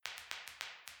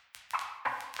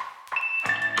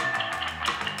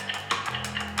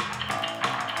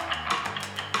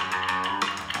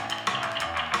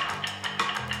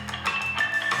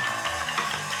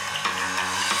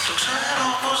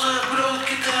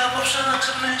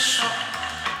ξυπνήσω.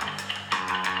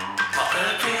 Μα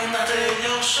πρέπει να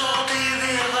τελειώσω ό,τι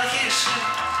ήδη έχω αρχίσει.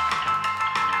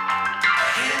 Τα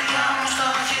χέρια μου στα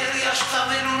χέρια σου θα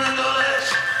δίνουν εντολές.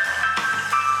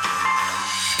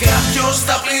 Κάποιος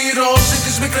θα πληρώσει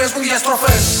τις μικρές μου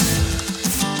διαστροφές.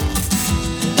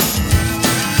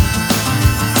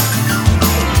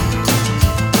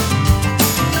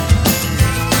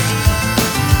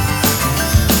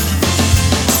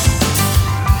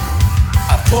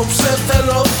 Απόψε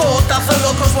θέλω φώτα,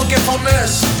 θέλω κόσμο και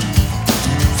φωνές.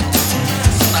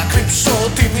 Να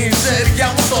κρύψω τη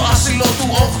μιζέρια μου στο άσυλο του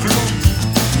όχλου.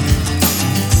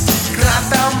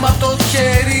 Κράτα μ' απ' το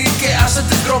χέρι και άσε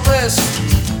τις ντροπές.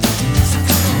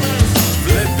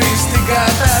 Βλέπεις την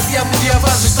κατάδια μου,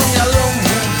 διαβάζεις στο μυαλό μου.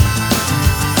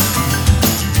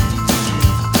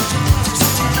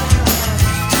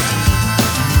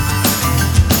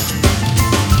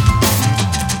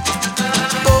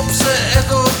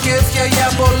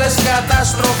 Για πολλές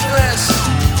καταστροφές.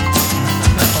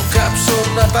 Να το κάψω,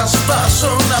 να τα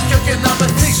σπάσω, να πιω και να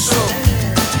μεθύσω.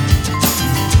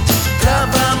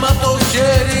 Τράβα μ' απ' το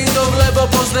χέρι, το βλέπω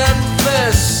πως δεν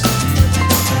θες.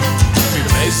 Μη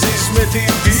παίζεις με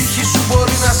την τύχη σου,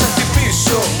 μπορεί να σε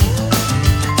χτυπήσω.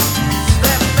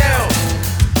 Δεν φταίω,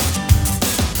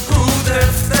 ούτε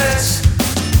φταίς.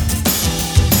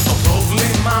 Το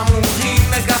πρόβλημα μου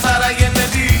είναι καθαρά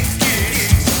γενετική.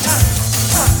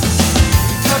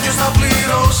 Κάποιος θα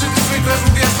πληρώσει τις μικρές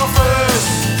μου διαστροφές.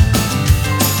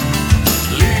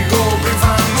 Λίγο πριν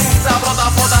φανούν τα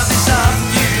πρώτα φώτα της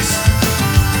αυγής.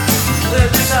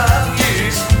 Της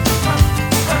αυγής.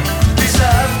 Της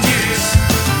αυγής.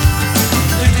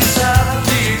 Της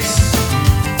αυγής.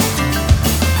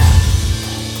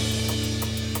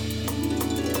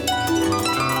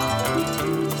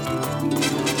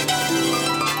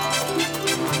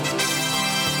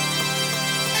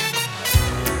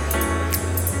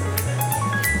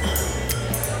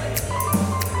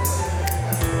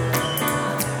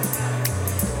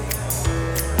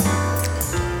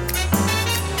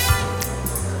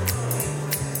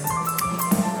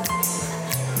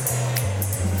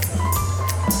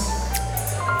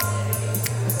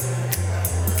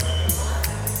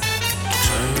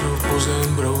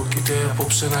 Δεν πρόκειται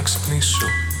απόψε να ξυπνήσω.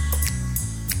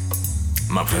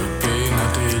 Μα πρέπει να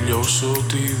τελειώσω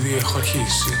ό,τι ήδη έχω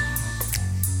αρχίσει.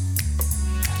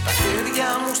 Τα χέρια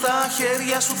μου στα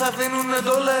χέρια σου θα δίνουν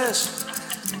εντολές.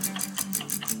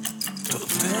 Το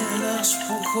τέρας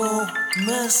που έχω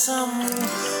μέσα μου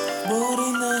μπορεί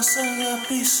να σ'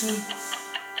 αγαπήσει.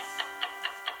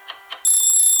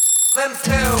 Δεν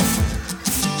φταίω,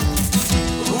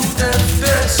 ούτε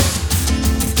φταίς.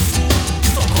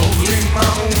 Το πρόβλημα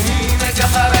μου είναι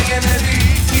καθαρά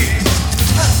γενετική.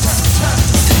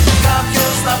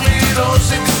 Κάποιος θα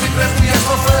πληρώσει τις μικρές μου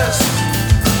διαστροφές.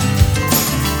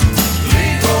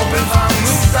 Λίγο πριν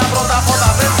φανούν τα πρώτα φώτα.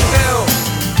 Δεν φταίω,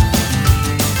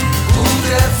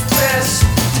 ούτε φταίς.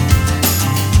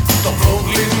 Το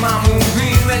πρόβλημα μου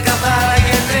είναι καθαρά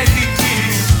γενετική.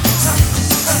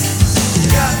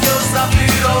 Κάποιος θα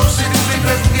πληρώσει τις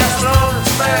μικρές μου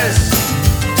διαστροφές.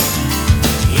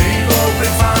 Λίγο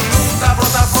πριν φανούν τα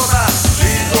πρώτα φώτα.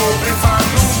 Λίγο πριν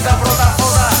φανούν τα πρώτα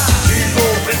φώτα. Λίγο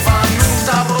πριν φανούν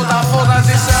τα πρώτα φώτα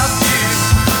της αυγής.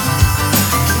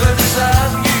 Δεν της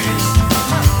αυγής.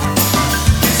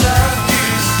 Της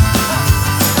αυγής.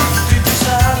 Της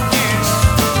αυγής.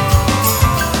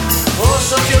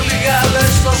 Όσο πιο λίγα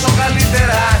λες τόσο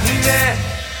καλύτερα είναι.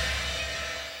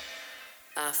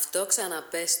 Αυτό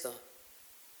ξαναπες το.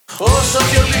 Όσο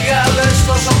πιο λίγα λες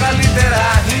τόσο καλύτερα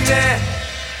είναι.